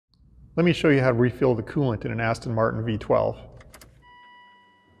Let me show you how to refill the coolant in an Aston Martin V12.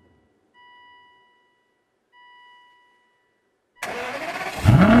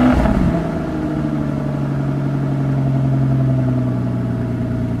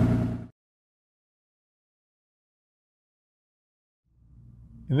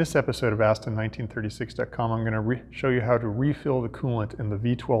 In this episode of Aston1936.com, I'm going to show you how to refill the coolant in the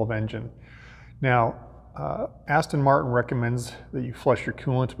V12 engine. Now, Aston Martin recommends that you flush your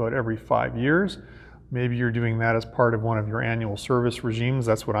coolant about every 5 years. Maybe you're doing that as part of one of your annual service regimes.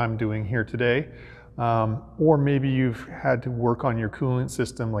 That's what I'm doing here today. Or maybe you've had to work on your coolant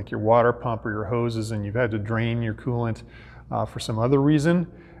system, like your water pump or your hoses, and you've had to drain your coolant for some other reason,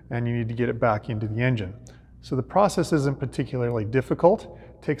 and you need to get it back into the engine. So the process isn't particularly difficult.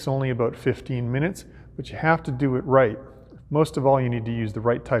 It takes only about 15 minutes, but you have to do it right. Most of all, you need to use the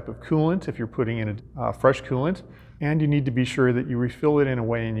right type of coolant if you're putting in a fresh coolant, and you need to be sure that you refill it in a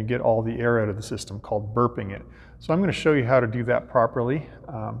way and you get all the air out of the system, called burping it. So I'm going to show you how to do that properly.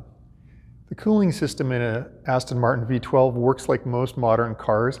 The cooling system in an Aston Martin V12 works like most modern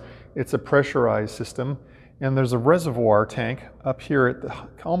cars. It's a pressurized system, and there's a reservoir tank up here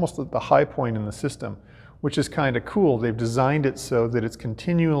at almost at the high point in the system, which is kind of cool. They've designed it so that it's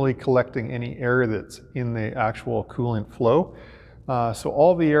continually collecting any air that's in the actual coolant flow. So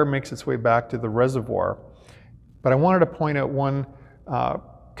all the air makes its way back to the reservoir. But I wanted to point out one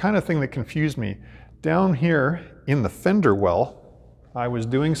kind of thing that confused me. Down here in the fender well, I was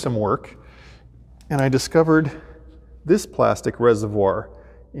doing some work and I discovered this plastic reservoir.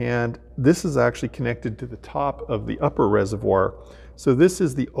 And this is actually connected to the top of the upper reservoir. So this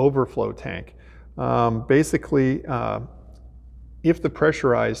is the overflow tank. Basically, if the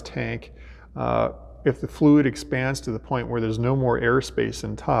pressurized tank, if the fluid expands to the point where there's no more airspace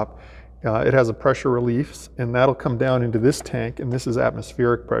in top, it has a pressure relief, and that'll come down into this tank, and this is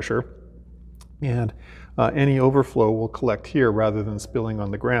atmospheric pressure. And any overflow will collect here rather than spilling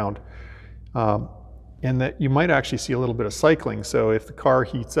on the ground. And that you might actually see a little bit of cycling. So if the car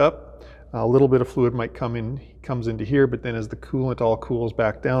heats up, a little bit of fluid might comes into here, but then as the coolant all cools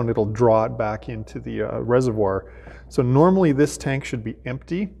back down, it'll draw it back into the reservoir. So normally this tank should be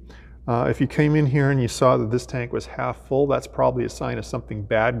empty. If you came in here and you saw that this tank was half full, that's probably a sign of something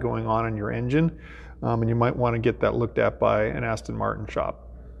bad going on in your engine, and you might want to get that looked at by an Aston Martin shop.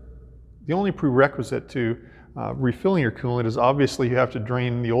 The only prerequisite to refilling your coolant is obviously you have to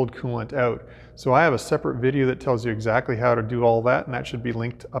drain the old coolant out. So I have a separate video that tells you exactly how to do all that, and that should be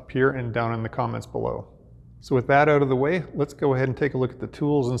linked up here and down in the comments below. So with that out of the way, let's go ahead and take a look at the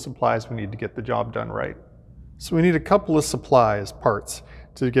tools and supplies we need to get the job done right. So we need a couple of parts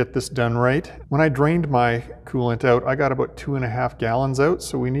to get this done right. When I drained my coolant out, I got about 2.5 gallons out,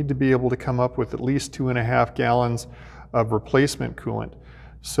 so we need to be able to come up with at least 2.5 gallons of replacement coolant.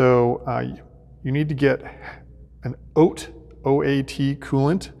 So you need to get an OAT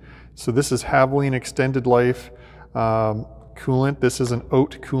coolant. So this is Haviland Extended Life coolant. This is an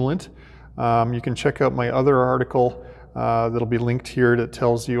OAT coolant. You can check out my other article that'll be linked here that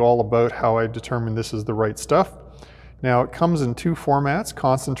tells you all about how I determined this is the right stuff. Now it comes in two formats,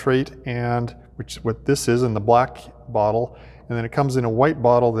 concentrate, and which is what this is in the black bottle, and then it comes in a white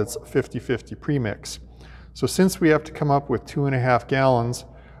bottle that's 50-50 premix. So since we have to come up with 2.5 gallons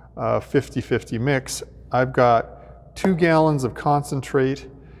 50-50 mix, I've got 2 gallons of concentrate,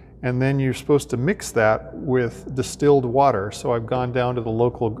 and then you're supposed to mix that with distilled water. So I've gone down to the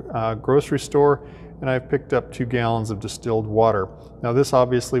local grocery store and I've picked up 2 gallons of distilled water. Now this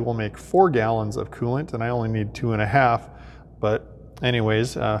obviously will make 4 gallons of coolant, and I only need 2.5. But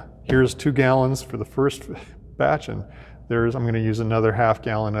anyways, here's 2 gallons for the first batch, and I'm going to use another ½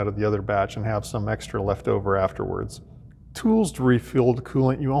 gallon out of the other batch and have some extra left over afterwards. Tools to refill the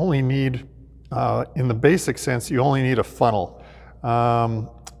coolant, you only need, in the basic sense, you only need a funnel.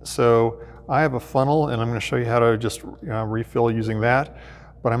 So I have a funnel, and I'm going to show you how to just refill using that.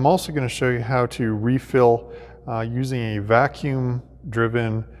 But I'm also going to show you how to refill using a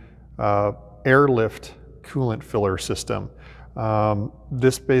vacuum-driven airlift coolant filler system.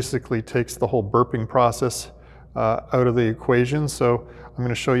 This basically takes the whole burping process out of the equation. So I'm going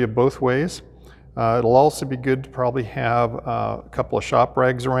to show you both ways. It'll also be good to probably have a couple of shop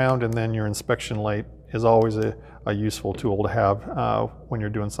rags around, and then your inspection light is always a useful tool to have when you're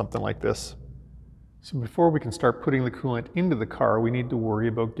doing something like this. So before we can start putting the coolant into the car, we need to worry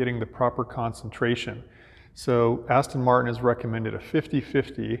about getting the proper concentration. So Aston Martin has recommended a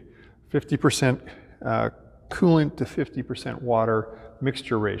 50-50, 50% coolant to 50% water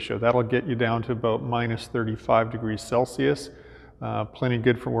mixture ratio. That'll get you down to about minus 35 degrees Celsius. Plenty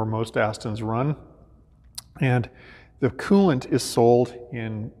good for where most Astons run. And the coolant is sold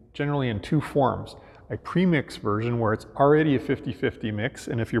in generally in two forms. A premix version where it's already a 50-50 mix,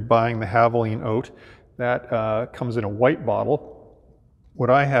 and if you're buying the Haveline Oat, that comes in a white bottle. What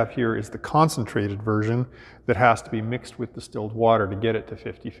I have here is the concentrated version that has to be mixed with distilled water to get it to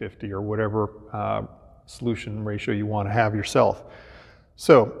 50-50 or whatever solution ratio you want to have yourself.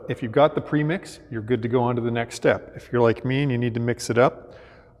 So if you've got the premix, you're good to go on to the next step. If you're like me and you need to mix it up,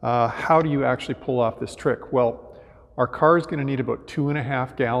 how do you actually pull off this trick? Well, our car is going to need about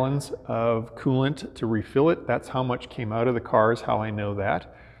 2.5 gallons of coolant to refill it. That's how much came out of the car, is how I know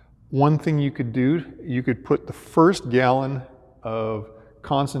that. One thing you could do, you could put the first gallon of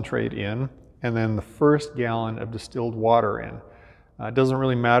concentrate in and then the first gallon of distilled water in. It doesn't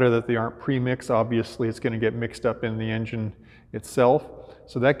really matter that they aren't pre-mixed. Obviously, it's going to get mixed up in the engine itself.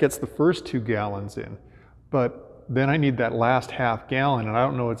 So that gets the first 2 gallons in. But then I need that last half gallon, and I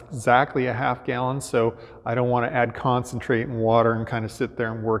don't know it's exactly a half gallon, so I don't want to add concentrate and water and kind of sit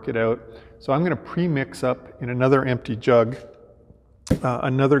there and work it out. So I'm going to pre-mix up in another empty jug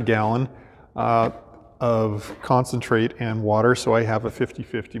another gallon of concentrate and water, so I have a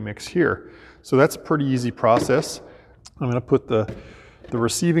 50-50 mix here. So that's a pretty easy process. I'm going to put the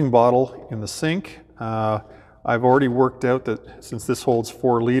receiving bottle in the sink. I've already worked out that since this holds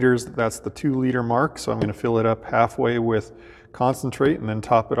 4 liters, that's the 2-liter mark, so I'm going to fill it up halfway with concentrate and then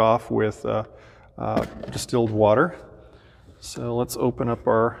top it off with distilled water. So let's open up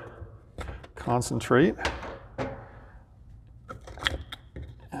our concentrate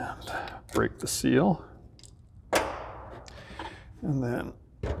and break the seal. And then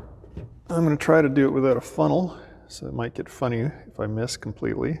I'm going to try to do it without a funnel, so it might get funny if I miss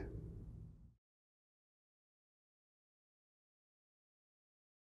completely.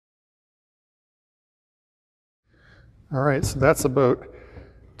 All right, so that's about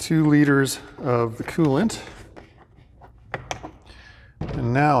 2 liters of the coolant.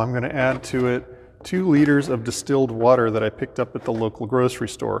 And now I'm going to add to it 2 liters of distilled water that I picked up at the local grocery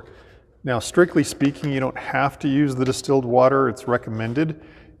store. Now, strictly speaking, you don't have to use the distilled water. It's recommended.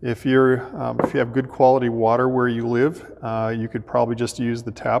 If you have good quality water where you live, you could probably just use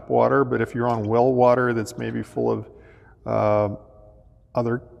the tap water. But if you're on well water that's maybe full of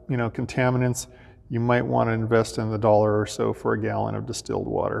other contaminants, you might want to invest in the $1 or so for a gallon of distilled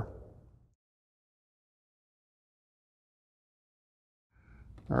water.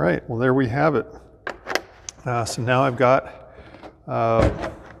 All right, well, there we have it. So now I've got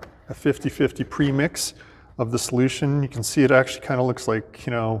a 50-50 premix of the solution. You can see it actually kind of looks like,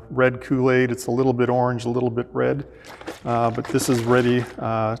 red Kool-Aid. It's a little bit orange, a little bit red, but this is ready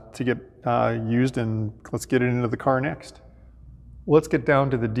to get used, and let's get it into the car next. Let's get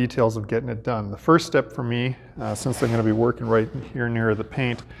down to the details of getting it done. The first step for me, since I'm going to be working right here near the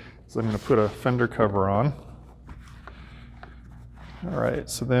paint, is I'm going to put a fender cover on. All right,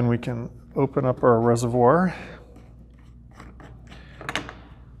 so then we can open up our reservoir.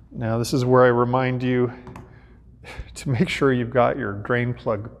 Now this is where I remind you to make sure you've got your drain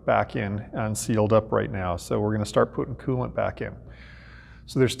plug back in and sealed up right now. So we're going to start putting coolant back in.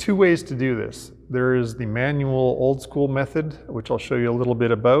 So there's 2 ways to do this. There is the manual old school method, which I'll show you a little bit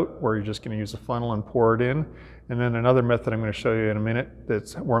about, where you're just going to use a funnel and pour it in. And then another method I'm going to show you in a minute,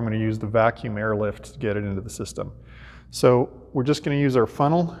 that's where I'm going to use the vacuum airlift to get it into the system. So we're just going to use our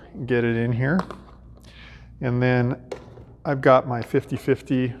funnel and get it in here. And then I've got my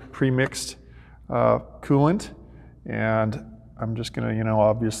 50-50 pre-mixed coolant, and I'm just going to,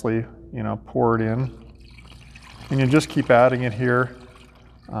 obviously, pour it in. And you just keep adding it here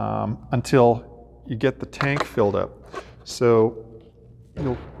until you get the tank filled up. So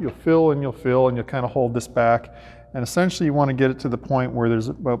you'll fill and you'll fill, and you'll kind of hold this back. And essentially you want to get it to the point where there's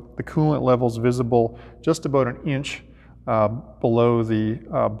about the coolant levels visible just about an inch below the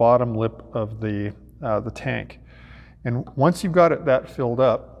bottom lip of the tank. And once you've got it that filled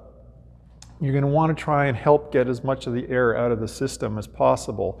up, you're going to want to try and help get as much of the air out of the system as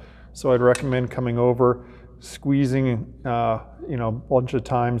possible. So I'd recommend coming over, squeezing, a bunch of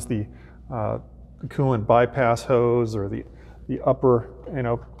times the coolant bypass hose or the upper,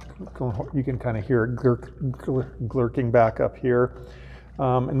 you can kind of hear it glurking back up here.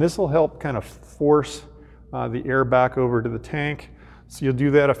 And this will help kind of force the air back over to the tank. So you'll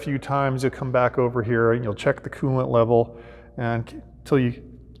do that a few times. You'll come back over here and you'll check the coolant level until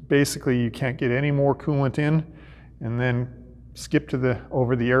you can't get any more coolant in, and then skip to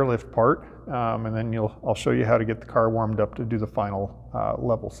over the airlift part, and then I'll show you how to get the car warmed up to do the final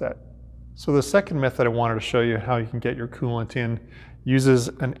level set. So the second method I wanted to show you how you can get your coolant in uses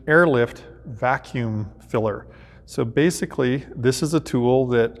an airlift vacuum filler. So basically, this is a tool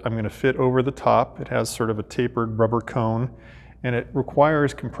that I'm going to fit over the top. It has sort of a tapered rubber cone, and it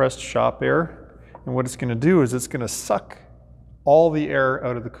requires compressed shop air. And what it's going to do is it's going to suck all the air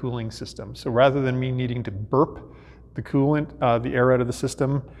out of the cooling system. So rather than me needing to burp the coolant, the air out of the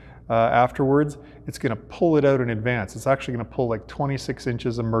system afterwards, it's going to pull it out in advance. It's actually going to pull like 26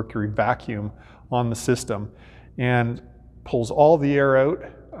 inches of mercury vacuum on the system and pulls all the air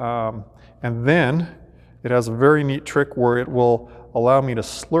out. And then it has a very neat trick where it will allow me to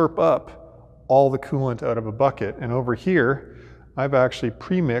slurp up all the coolant out of a bucket. And over here, I've actually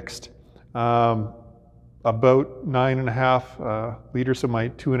pre-mixed about 9.5 liters of my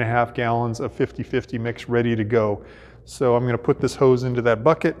 2.5 gallons of 50-50 mix ready to go. So I'm going to put this hose into that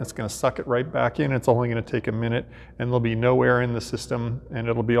bucket. It's going to suck it right back in. It's only going to take a minute, and there'll be no air in the system, and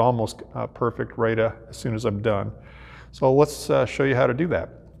it'll be almost perfect right as soon as I'm done. So let's show you how to do that.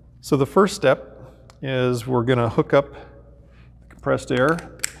 So the first step is we're going to hook up compressed air,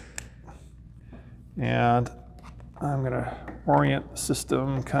 and I'm going to orient the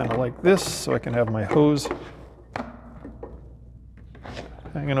system kind of like this so I can have my hose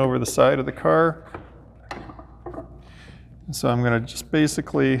hanging over the side of the car. So I'm going to just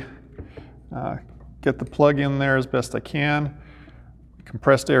basically get the plug in there as best I can.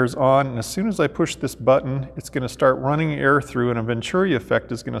 Compressed air is on, and as soon as I push this button, it's going to start running air through, and a Venturi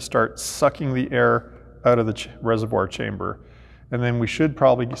effect is going to start sucking the air out of the reservoir chamber. And then we should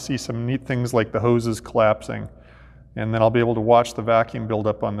probably see some neat things like the hoses collapsing, and then I'll be able to watch the vacuum build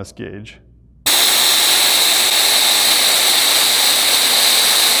up on this gauge.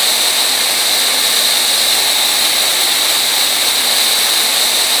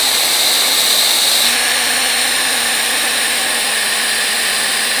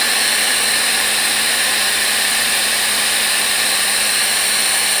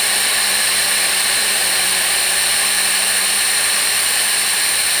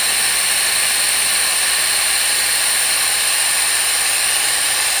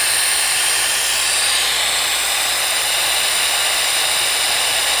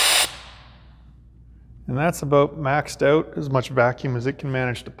 And that's about maxed out, as much vacuum as it can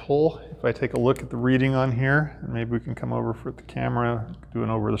manage to pull. If I take a look at the reading on here, and maybe we can come over for the camera, do an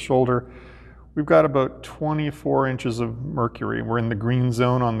over the shoulder, we've got about 24 inches of mercury. We're in the green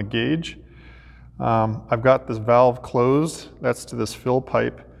zone on the gauge. I've got this valve closed, that's to this fill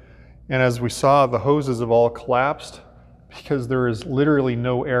pipe. And as we saw, the hoses have all collapsed because there is literally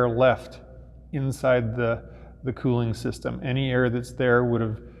no air left inside the cooling system. Any air that's there would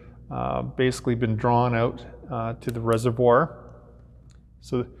have basically been drawn out to the reservoir.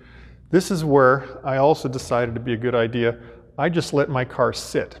 So this is where I also decided to be a good idea. I just let my car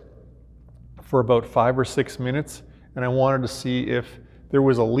sit for about 5 or 6 minutes, and I wanted to see if there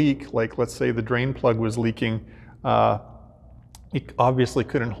was a leak, like let's say the drain plug was leaking. It obviously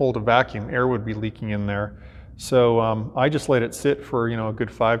couldn't hold a vacuum, air would be leaking in there. So I just let it sit for a good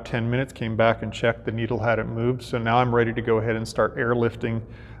 5-10 minutes, came back and checked, the needle hadn't moved. So now I'm ready to go ahead and start airlifting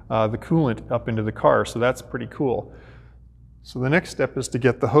the coolant up into the car, so that's pretty cool. So the next step is to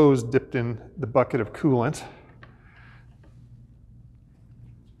get the hose dipped in the bucket of coolant.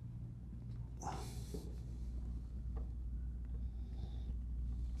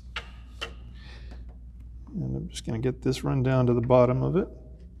 And I'm just going to get this run down to the bottom of it.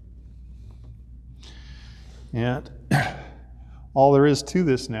 And all there is to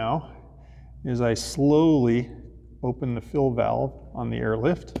this now is I slowly open the fill valve on the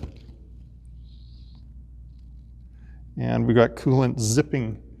airlift, and we got coolant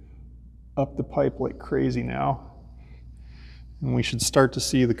zipping up the pipe like crazy now, and we should start to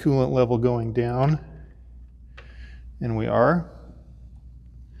see the coolant level going down, and we are.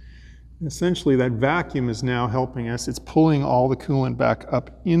 And essentially that vacuum is now helping us. It's pulling all the coolant back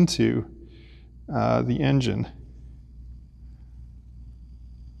up into the engine.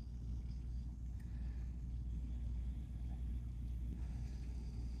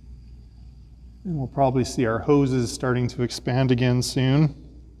 And we'll probably see our hoses starting to expand again soon.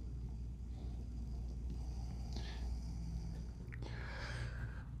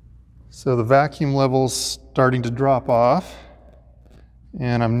 So the vacuum level's starting to drop off,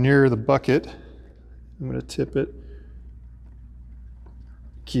 and I'm near the bucket. I'm going to tip it,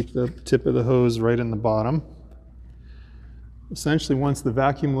 keep the tip of the hose right in the bottom. Essentially, once the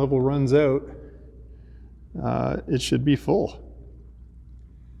vacuum level runs out, it should be full.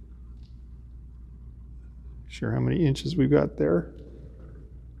 Sure how many inches we've got there.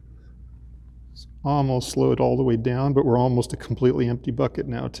 It's almost slowed all the way down, but we're almost a completely empty bucket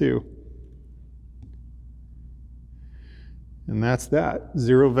now too. And that's that,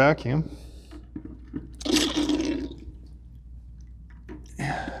 zero vacuum.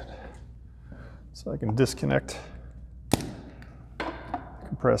 So I can disconnect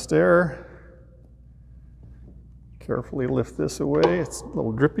compressed air. Carefully lift this away, it's a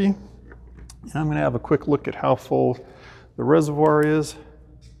little drippy. And I'm going to have a quick look at how full the reservoir is.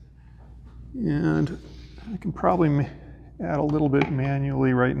 And I can probably add a little bit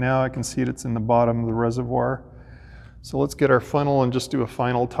manually right now. I can see it's in the bottom of the reservoir. So let's get our funnel and just do a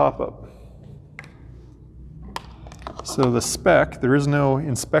final top up. So the spec, there is no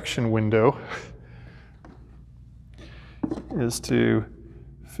inspection window, is to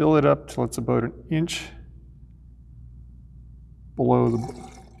fill it up till it's about an inch below the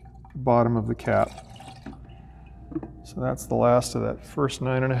bottom of the cap. So that's the last of that first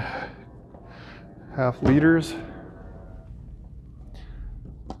 9.5 liters.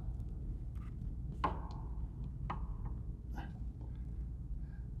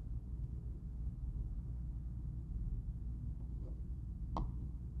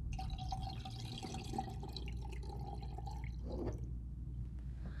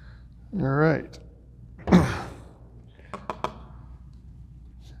 All right. If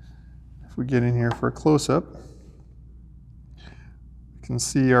we get in here for a close-up, you can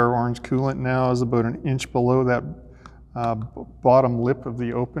see our orange coolant now is about an inch below that bottom lip of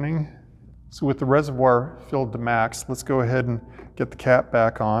the opening. So with the reservoir filled to max, let's go ahead and get the cap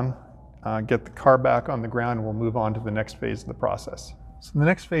back on, get the car back on the ground, and we'll move on to the next phase of the process. So the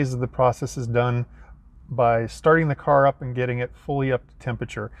next phase of the process is done by starting the car up and getting it fully up to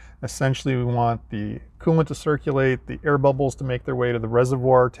temperature. Essentially, we want the coolant to circulate, the air bubbles to make their way to the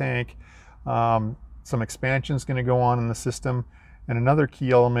reservoir tank. Some expansion is going to go on in the system. And another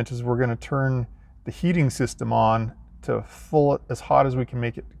key element is we're going to turn the heating system on to full, as hot as we can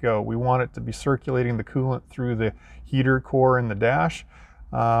make it to go. We want it to be circulating the coolant through the heater core in the dash.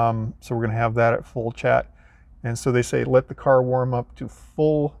 So we're going to have that at full chat. And so they say let the car warm up to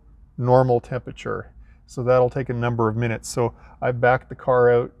full normal temperature. So that'll take a number of minutes. So I've backed the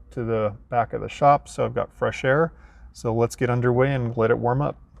car out to the back of the shop, so I've got fresh air. So let's get underway and let it warm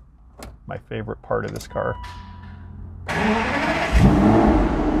up. My favorite part of this car.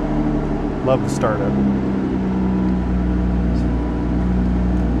 Love the startup.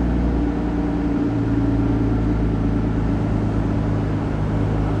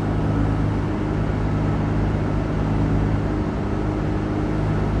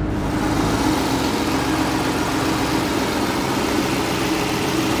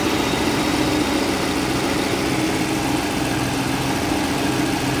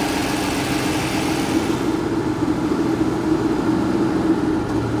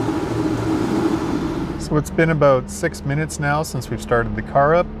 So it's been about 6 minutes now since we've started the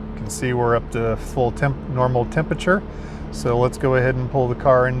car up. You can see we're up to full normal temperature. So let's go ahead and pull the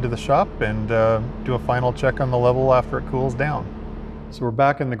car into the shop and do a final check on the level after it cools down. So we're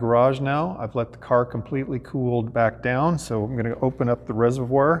back in the garage now. I've let the car completely cooled back down. So I'm going to open up the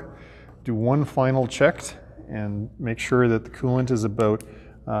reservoir, do one final check, and make sure that the coolant is about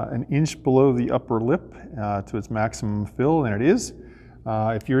an inch below the upper lip to its maximum fill, and it is.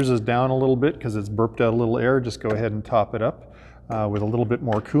 If yours is down a little bit because it's burped out a little air, just go ahead and top it up with a little bit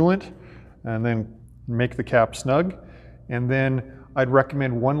more coolant, and then make the cap snug. And then I'd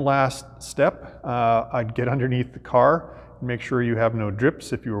recommend one last step. I'd get underneath the car and make sure you have no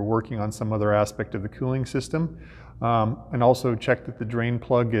drips if you were working on some other aspect of the cooling system. And also check that the drain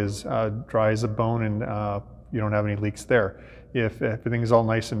plug is dry as a bone and you don't have any leaks there. If everything's all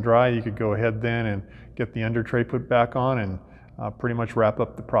nice and dry, you could go ahead then and get the under tray put back on and pretty much wrap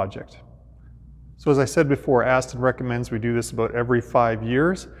up the project. So as I said before, Aston recommends we do this about every 5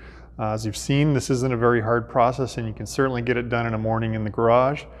 years. As you've seen, this isn't a very hard process, and you can certainly get it done in a morning in the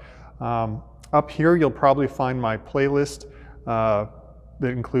garage. Up here, you'll probably find my playlist that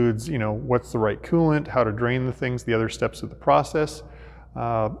includes, what's the right coolant, how to drain the things, the other steps of the process.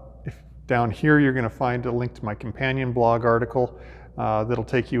 Down here, you're going to find a link to my companion blog article that'll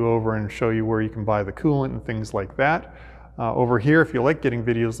take you over and show you where you can buy the coolant and things like that. Over here, if you like getting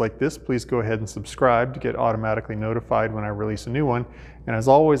videos like this, please go ahead and subscribe to get automatically notified when I release a new one. And as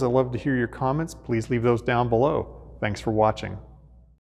always, I love to hear your comments. Please leave those down below. Thanks for watching.